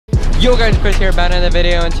Yo guys, Chris here, back in the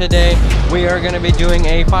video, and today we are going to be doing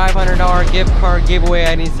a $500 gift card giveaway.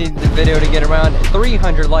 I need to see the video to get around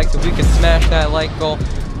 300 likes. If we could smash that like goal.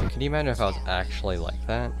 Can you imagine if I was actually like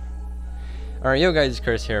that? Alright, yo guys,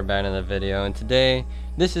 Chris here, back in the video, and today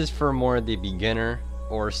this is for more the beginner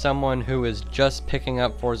or someone who is just picking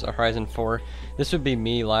up Forza Horizon 4. This would be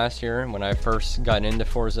me last year when I first got into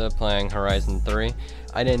Forza playing Horizon 3.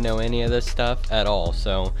 I didn't know any of this stuff at all,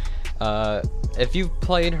 so if you've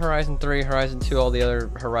played Horizon 3, Horizon 2, all the other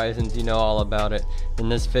Horizons, you know all about it. Then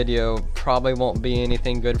this video probably won't be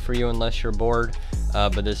anything good for you unless you're bored,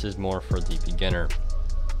 but this is more for the beginner.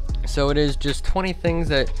 So it is just 20 things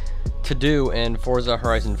to do in Forza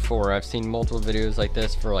Horizon 4. I've seen multiple videos like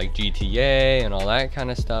this for like GTA and all that kind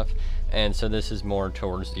of stuff, and so this is more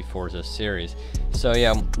towards the Forza series. So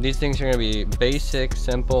yeah, these things are going to be basic,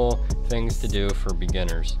 simple things to do for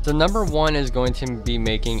beginners. So number one is going to be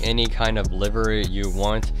making any kind of livery you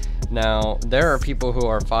want. Now there are people who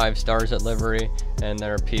are 5 stars at livery, and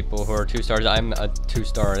there are people who are 2 stars. I'm a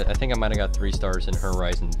 2-star. I think I might have got 3 stars in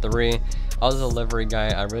Horizon 3. I was a livery guy.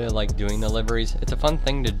 I really like doing the liveries. It's a fun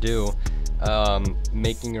thing to do.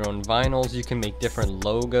 Making your own vinyls, you can make different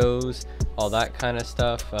logos, all that kind of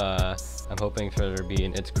stuff. I'm hoping for there to be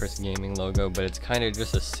an It's Chris Gaming logo, but it's kind of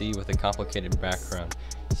just a C with a complicated background,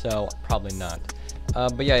 so probably not.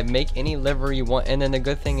 But yeah, make any livery you want. And then the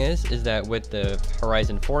good thing is that with the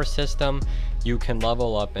Horizon 4 system, you can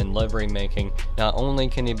level up in livery making. Not only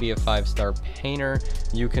can you be a 5-star painter,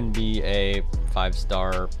 you can be a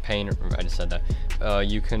 5-star painter. I just said that.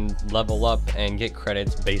 You can level up and get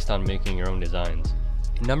credits based on making your own designs.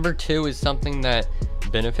 Number 2 is something that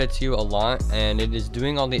benefits you a lot, and it is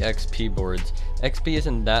doing all the XP boards. XP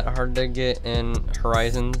isn't that hard to get in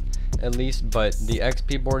Horizon, at least, but the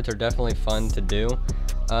XP boards are definitely fun to do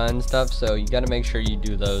and stuff, so you got to make sure you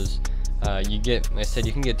do those. You get, I said,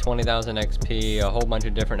 you can get 20,000 XP, a whole bunch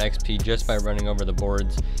of different XP just by running over the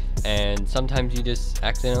boards, and sometimes you just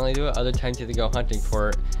accidentally do it, other times you have to go hunting for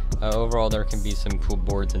it. Overall, there can be some cool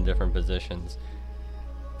boards in different positions.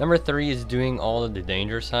 Number 3 is doing all of the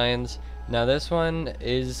danger signs. Now this one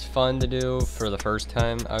is fun to do for the first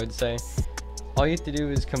time, I would say. All you have to do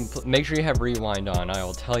is make sure you have rewind on. I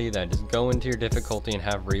will tell you that. Just go into your difficulty and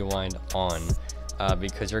have rewind on,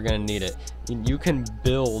 because you're going to need it. You can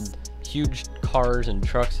build huge cars and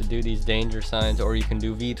trucks to do these danger signs, or you can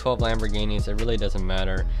do V12 Lamborghinis. It really doesn't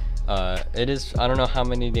matter. I don't know how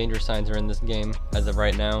many danger signs are in this game as of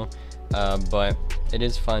right now, but it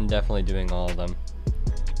is fun definitely doing all of them.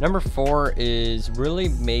 Number 4 is really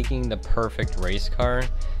making the perfect race car.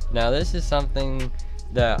 Now this is something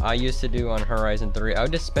that I used to do on Horizon 3. I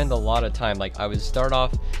would just spend a lot of time, like I would start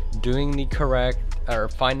off doing the correct, or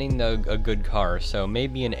finding a good car. So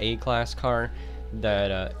maybe an A-class car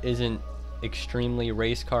that isn't extremely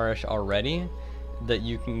race car-ish already, that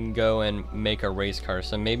you can go and make a race car.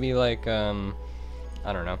 So maybe like, I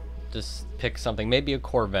don't know, just pick something, maybe a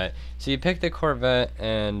Corvette. So you pick the Corvette,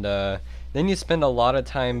 and then you spend a lot of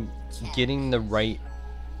time getting the right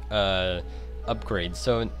upgrades.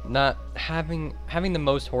 So not having the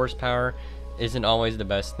most horsepower isn't always the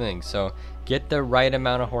best thing. So get the right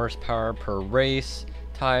amount of horsepower per race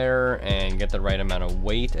tire, and get the right amount of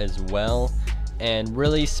weight as well, and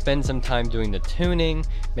really spend some time doing the tuning.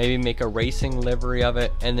 Maybe make a racing livery of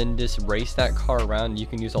it, and then just race that car around. You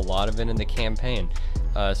can use a lot of it in the campaign,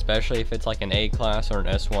 especially if it's like an A-class or an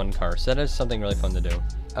S1 car. So that is something really fun to do.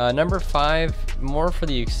 Number 5, more for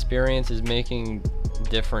the experience, is making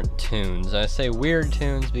different tunes. I say weird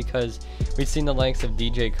tunes because we've seen the likes of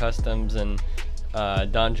DJ Customs and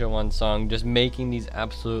Donja One Song just making these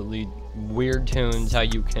absolutely weird tunes. How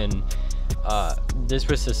you can this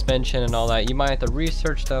with suspension and all that, you might have to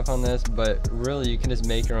research stuff on this, but really you can just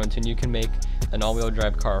make your own tune. You can make an all-wheel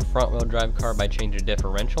drive car, a front-wheel drive car by changing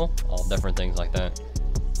differential, all different things like that.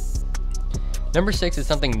 Number 6 is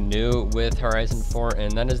something new with Horizon 4,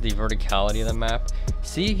 and that is the verticality of the map.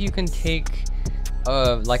 See if you can take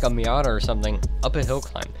like a Miata or something up a hill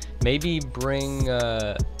climb. Maybe bring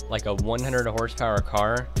like a 100 horsepower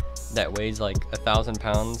car that weighs like 1,000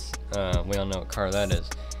 pounds. We all know what car that is.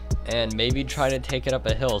 And maybe try to take it up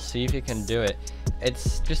a hill. See if you can do it.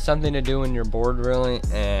 It's just something to do when you're bored, really,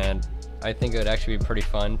 and I think it would actually be pretty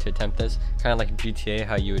fun to attempt this. Kind of like GTA,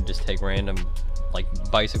 how you would just take random like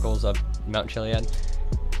bicycles up Mount Chiliad.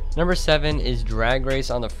 Number 7 is drag race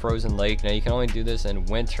on the frozen lake. Now you can only do this in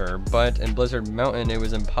winter, but in Blizzard Mountain it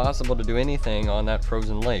was impossible to do anything on that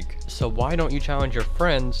frozen lake. So why don't you challenge your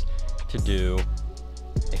friends to do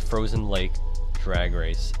a frozen lake drag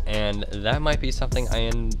race? And that might be something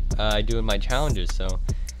I do in my challenges, so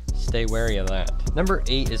stay wary of that. Number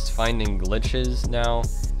 8 is finding glitches. Now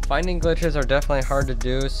finding glitches are definitely hard to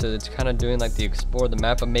do, so it's kind of doing like the explore the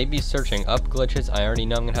map, but maybe searching up glitches. I already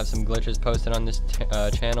know I'm gonna have some glitches posted on this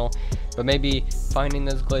channel, but maybe finding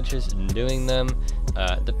those glitches and doing them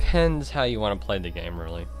depends how you want to play the game,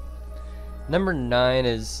 really. Number 9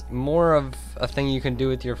 is more of a thing you can do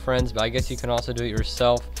with your friends, but I guess you can also do it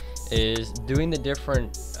yourself, is doing the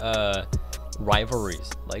different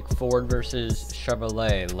rivalries, like Ford versus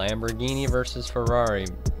Chevrolet, Lamborghini versus Ferrari,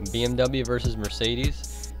 BMW versus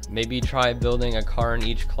Mercedes. Maybe try building a car in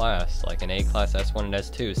each class, like an A class, S1, and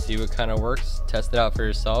S2. See what kind of works, test it out for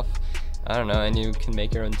yourself. I don't know, and you can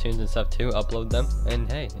make your own tunes and stuff too, upload them,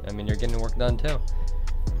 and hey, I mean, you're getting work done too.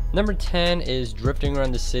 Number 10 is drifting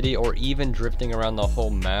around the city, or even drifting around the whole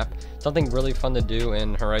map. Something really fun to do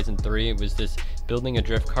in Horizon 3 was this building a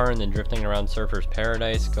drift car and then drifting around Surfer's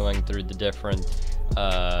Paradise, going through the different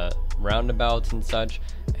roundabouts and such,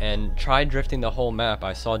 and try drifting the whole map.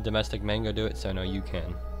 I saw Domestic Mango do it, so I know you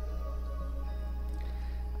can.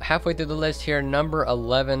 Halfway through the list here, number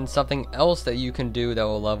 11, something else that you can do that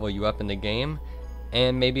will level you up in the game,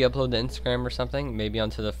 and maybe upload to Instagram or something, maybe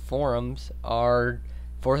onto the forums, are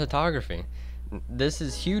for photography. This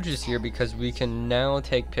is huge this year because we can now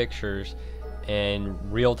take pictures in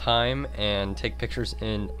real time and take pictures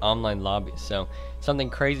in online lobbies. So something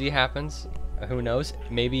crazy happens, who knows,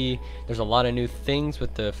 maybe there's a lot of new things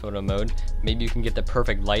with the photo mode. Maybe you can get the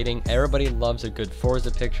perfect lighting. Everybody loves a good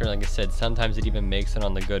Forza picture. Like I said, sometimes it even makes it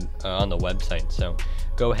on the good on the website, so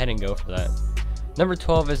go ahead and go for that. Number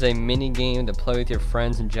 12 is a mini game to play with your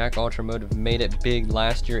friends, and Jackultramotiv made it big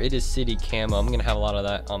last year. It is City Camo. I'm gonna have a lot of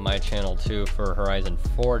that on my channel too for Horizon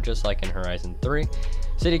 4, just like in Horizon 3.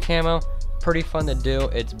 City Camo, pretty fun to do.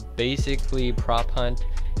 It's basically prop hunt.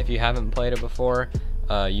 If you haven't played it before,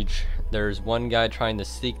 there's one guy trying to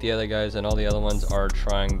sneak the other guys, and all the other ones are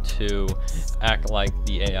trying to act like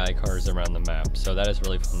the AI cars around the map. So that is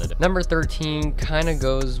really fun to do. Number 13 kind of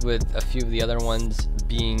goes with a few of the other ones,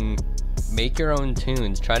 being make your own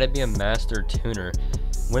tunes. Try to be a master tuner.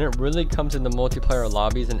 When it really comes into multiplayer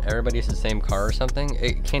lobbies and everybody's the same car or something,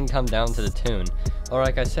 it can come down to the tune. Or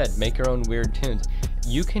like I said, make your own weird tunes.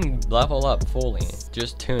 You can level up fully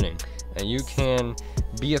just tuning, and you can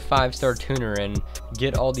be a 5-star tuner and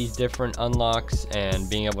get all these different unlocks and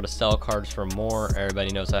being able to sell cards for more.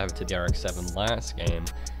 Everybody knows I have it to the RX-7 last game.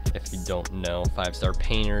 If you don't know, 5-star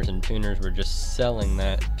painters and tuners were just selling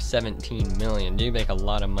that 17 million. You make a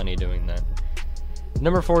lot of money doing that.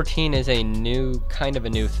 Number 14 is a new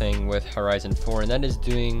thing with Horizon 4, and that is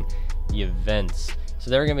doing the events. So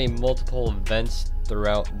there are going to be multiple events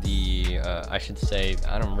throughout the, I should say,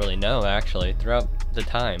 I don't really know actually, throughout the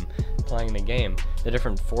time playing the game. The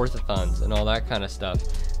different Forzathons and all that kind of stuff.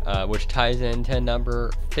 Which ties into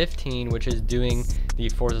number 15, which is doing the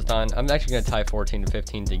Forzathon. I'm actually going to tie 14 and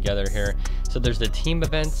 15 together here. So there's the team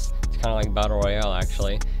events, it's kind of like Battle Royale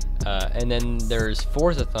actually, and then there's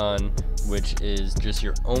Forzathon, which is just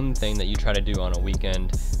your own thing that you try to do on a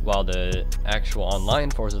weekend, while the actual online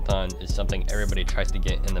Forzathon is something everybody tries to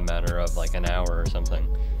get in the matter of like an hour or something.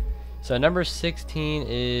 So number 16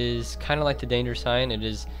 is kind of like the danger sign. It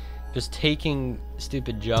is just taking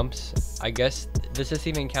stupid jumps. I guess, does this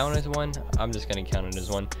even count as one? I'm just gonna count it as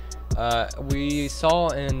one. We saw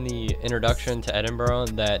in the introduction to Edinburgh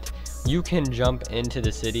that you can jump into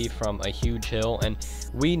the city from a huge hill, and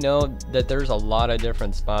we know that there's a lot of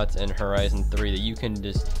different spots in Horizon 3 that you can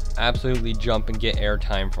just absolutely jump and get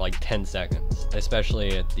airtime for like 10 seconds,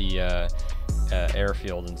 especially at the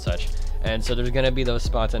airfield and such. And so there's gonna be those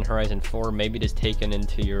spots in Horizon 4, maybe just taken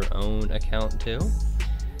into your own account too.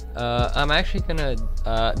 I'm actually gonna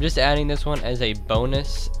just adding this one as a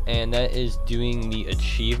bonus, and that is doing the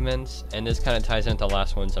achievements, and this kind of ties into the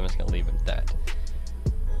last one, so I'm just gonna leave it at that.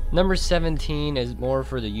 Number 17 is more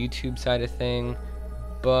for the YouTube side of thing,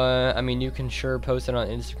 but I mean, you can sure post it on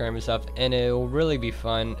Instagram and stuff, and it will really be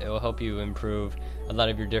fun. It will help you improve a lot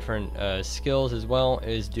of your different skills, as well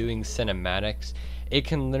as doing cinematics. It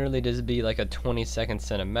can literally just be like a 20-second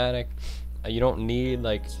cinematic. You don't need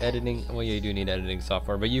like editing, well, yeah, you do need editing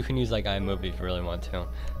software, but you can use like iMovie if you really want to.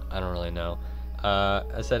 I don't really know.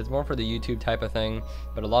 I said it's more for the YouTube type of thing,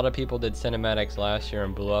 but a lot of people did cinematics last year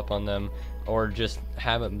and blew up on them, or just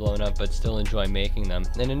haven't blown up but still enjoy making them,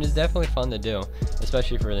 and it is definitely fun to do,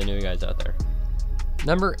 especially for the new guys out there.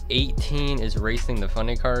 Number 18 is racing the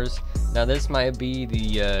funny cars. Now this might be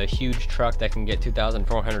the huge truck that can get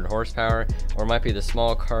 2,400 horsepower, or it might be the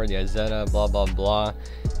small car, the Izetta, blah blah blah.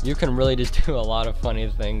 You can really just do a lot of funny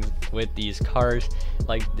things with these cars,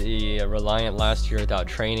 like the Reliant last year without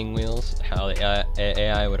training wheels, how the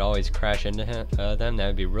AI would always crash into them. That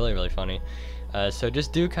would be really, really funny. So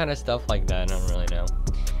just do kind of stuff like that. I don't really know.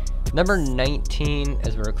 Number 19,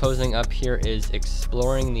 as we're closing up here, is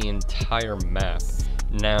exploring the entire map.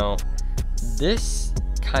 Now, this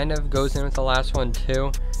kind of goes in with the last one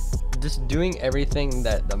too. Just doing everything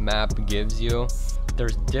that the map gives you.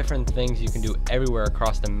 There's different things you can do everywhere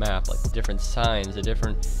across the map, like the different signs, the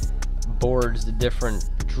different boards, the different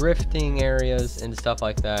drifting areas and stuff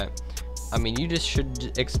like that. I mean, you just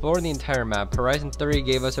should explore the entire map. Horizon 3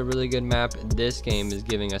 gave us a really good map. This game is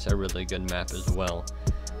giving us a really good map as well.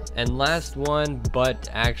 And last one, but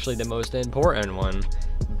actually the most important one,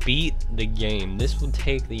 beat the game. This will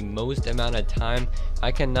take the most amount of time.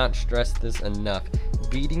 I cannot stress this enough.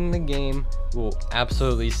 Beating the game will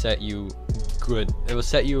absolutely set you good. It will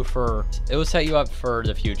set you up for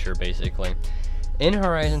the future, basically. In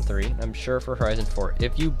Horizon 3, I'm sure for Horizon 4,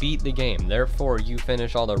 if you beat the game, therefore you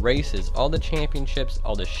finish all the races, all the championships,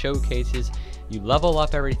 all the showcases, you level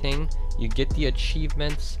up everything, you get the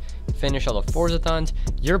achievements, finish all the Forzathons,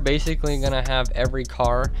 you're basically going to have every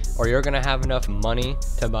car, or you're going to have enough money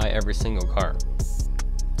to buy every single car.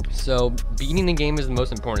 So beating the game is the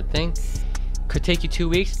most important thing. Could take you 2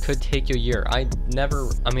 weeks, could take you a year. I got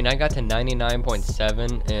to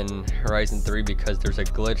 99.7 in Horizon 3 because there's a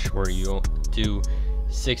glitch where you do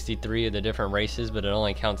 63 of the different races, but it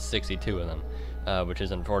only counts 62 of them, which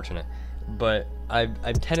is unfortunate. But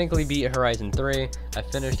I've technically beat Horizon 3, I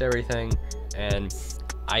finished everything, and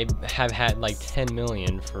I have had like 10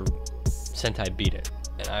 million since I beat it.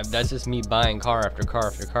 And that's just me buying car after car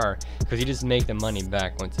after car, because you just make the money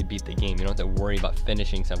back once you beat the game. You don't have to worry about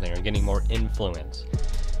finishing something or getting more influence.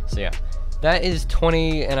 So yeah, that is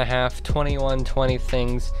 20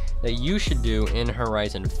 things that you should do in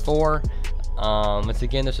Horizon 4. Once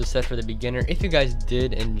again, this was set for the beginner. If you guys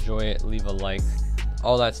did enjoy it, leave a like.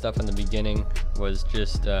 All that stuff in the beginning was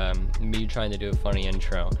just me trying to do a funny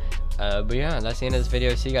intro. But yeah, that's the end of this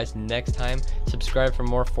video. See you guys next time. Subscribe for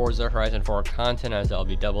more Forza Horizon 4 content, as I'll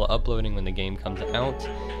be double uploading when the game comes out.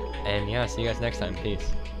 And yeah, see you guys next time.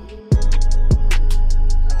 Peace.